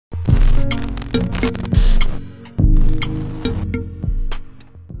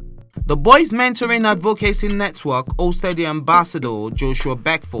The Boys Mentoring Advocacy Network hosted the ambassador Joshua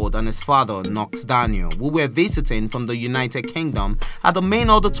Beckford and his father Knox Daniel, who were visiting from the United Kingdom at the main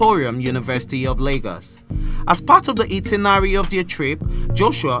auditorium, University of Lagos. As part of the itinerary of their trip,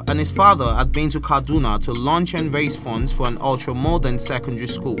 Joshua and his father had been to Kaduna to launch and raise funds for an ultra-modern secondary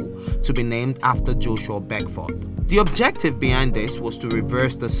school to be named after Joshua Beckford. The objective behind this was to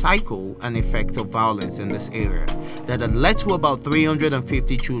reverse the cycle and effect of violence in this area that had led to about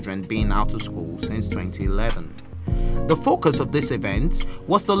 350 children being out of school since 2011. The focus of this event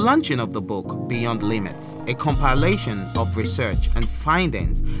was the launching of the book Beyond Limits, a compilation of research and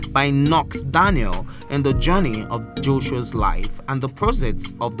findings by Knox Daniel in the journey of Joshua's life, and the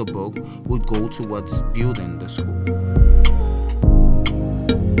proceeds of the book would go towards building the school.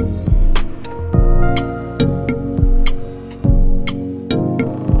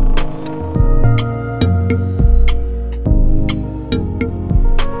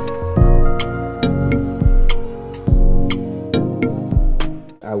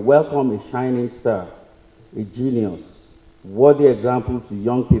 I welcome a shining star, a genius, worthy example to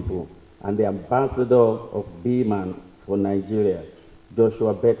young people, and the ambassador of B-Man for Nigeria,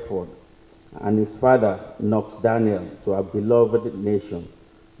 Joshua Beckford, and his father, Knox Daniel, to our beloved nation,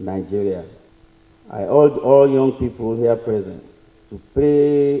 Nigeria. I urge all young people here present to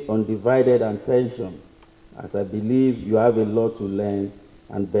pay undivided attention, as I believe you have a lot to learn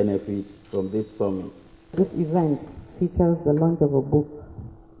and benefit from this summit. This event features the launch of a book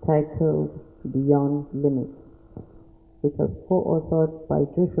titled Beyond Limits, which was co-authored by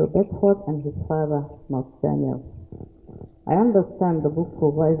Joshua Beckford and his father, Knox Daniel. I understand the book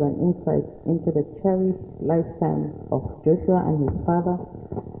provides an insight into the cherished lifetime of Joshua and his father,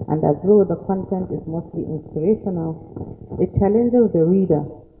 and as though the content is mostly inspirational, it challenges the reader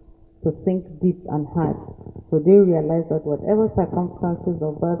to think deep and hard, so they realize that whatever circumstances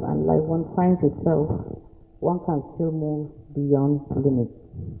of birth and life one finds itself, one can still move beyond limits.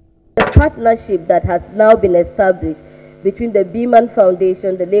 The partnership that has now been established between the Beeman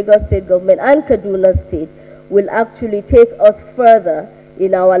Foundation, the Lagos State Government, and Kaduna State will actually take us further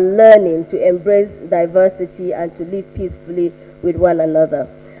in our learning to embrace diversity and to live peacefully with one another.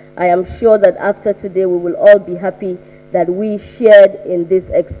 I am sure that after today we will all be happy that we shared in this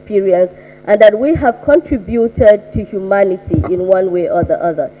experience and that we have contributed to humanity in one way or the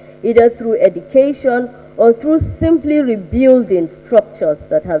other, either through education or through simply rebuilding structures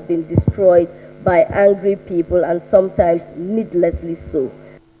that have been destroyed by angry people, and sometimes needlessly so.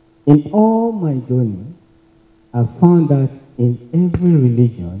 In all my journey, I found that in every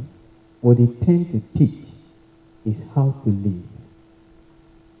religion, what they tend to teach is how to live.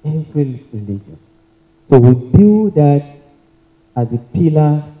 Every religion. So we build that as the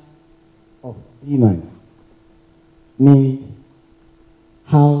pillars of Iman. Means,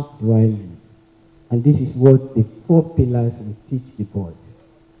 how do I live? And this is what the 4 pillars will teach the boys.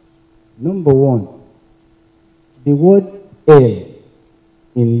 Number 1, the word L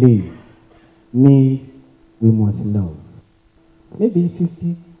in live means we must love. Maybe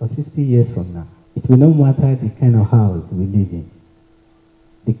 50 or 60 years from now, it will not matter the kind of house we live in,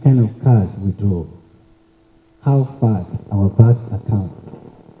 the kind of cars we drove, how fat our bank account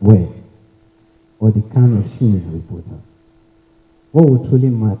were, or the kind of shoes we put on. What will truly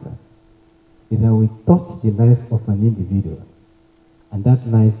matter is that we touch the life of an individual, and that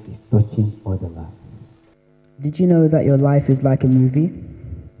life is touching other lives. Did you know that your life is like a movie?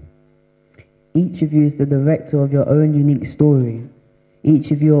 Each of you is the director of your own unique story.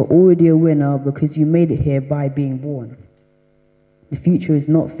 Each of you are already a winner because you made it here by being born. The future is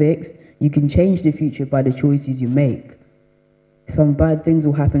not fixed. You can change the future by the choices you make. Some bad things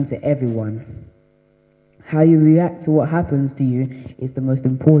will happen to everyone. How you react to what happens to you is the most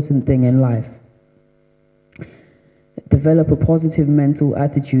important thing in life. Develop a positive mental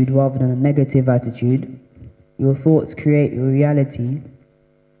attitude rather than a negative attitude. Your thoughts create your reality.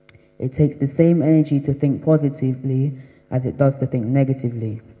 It takes the same energy to think positively as it does to think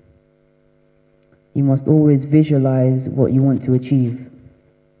negatively. You must always visualize what you want to achieve.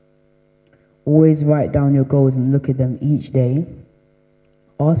 Always write down your goals and look at them each day.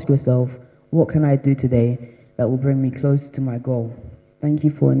 Ask yourself, what can I do today that will bring me closer to my goal? Thank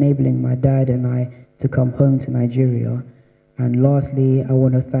you for enabling my dad and I to come home to Nigeria. And lastly, I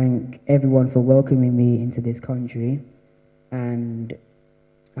want to thank everyone for welcoming me into this country. And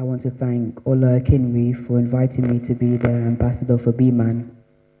I want to thank Ola Akinri for inviting me to be the ambassador for B-Man.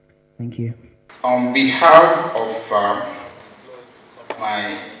 Thank you. On behalf of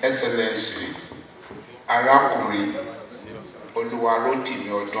my Excellency Arakunrin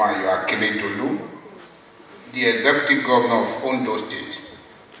Oluwarotimi Odunayo Akeredolu, the Executive Governor of Ondo State,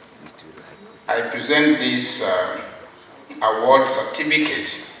 I present this award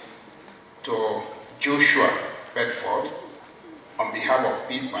certificate to Joshua Bedford on behalf of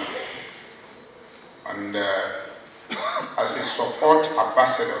Beatman, and as a support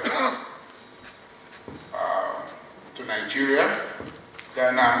ambassador to Nigeria,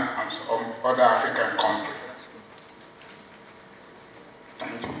 Ghana, and some other African countries.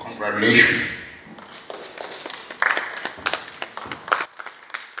 Thank you. Congratulations.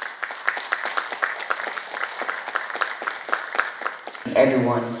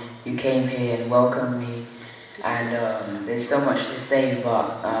 Everyone who came here and welcomed me, and there's so much to say,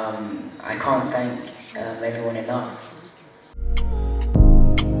 but I can't thank everyone enough.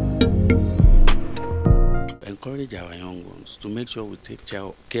 Encourage our young ones to make sure we take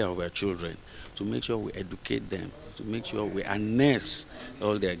care of our children, to make sure we educate them, to make sure we harness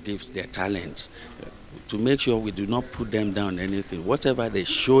all their gifts, their talents, to make sure we do not put them down anything. Whatever they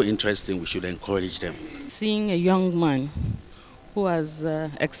show interest in, we should encourage them. Seeing a young man who has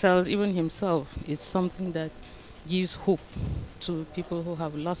excelled even himself is something that gives hope to people who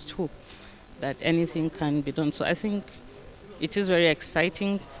have lost hope that anything can be done. So I think it is very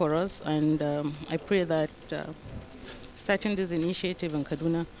exciting for us, and I pray that starting this initiative in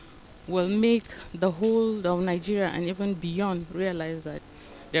Kaduna will make the whole of Nigeria and even beyond realize that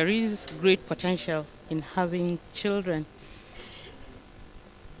there is great potential in having children,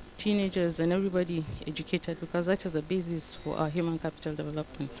 teenagers, and everybody educated, because that is the basis for our human capital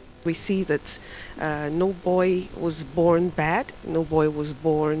development. We see that no boy was born bad, no boy was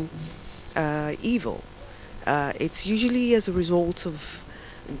born evil. It's usually as a result of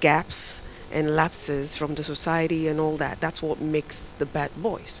gaps and lapses from the society and all that. That's what makes the bad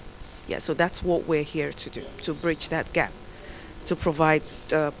boys. Yeah, so that's what we're here to do, to bridge that gap, to provide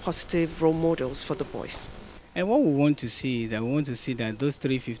positive role models for the boys. And what we want to see is that we want to see that those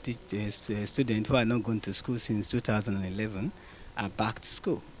 350 students who are not going to school since 2011 are back to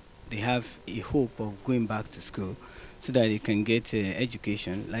school. They have a hope of going back to school so that they can get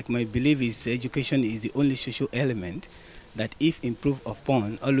education. Like, my belief is education is the only social element that, if improved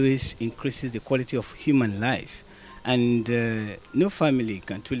upon, always increases the quality of human life. And no family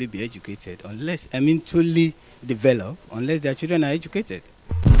can truly be educated unless, truly develop, unless their children are educated.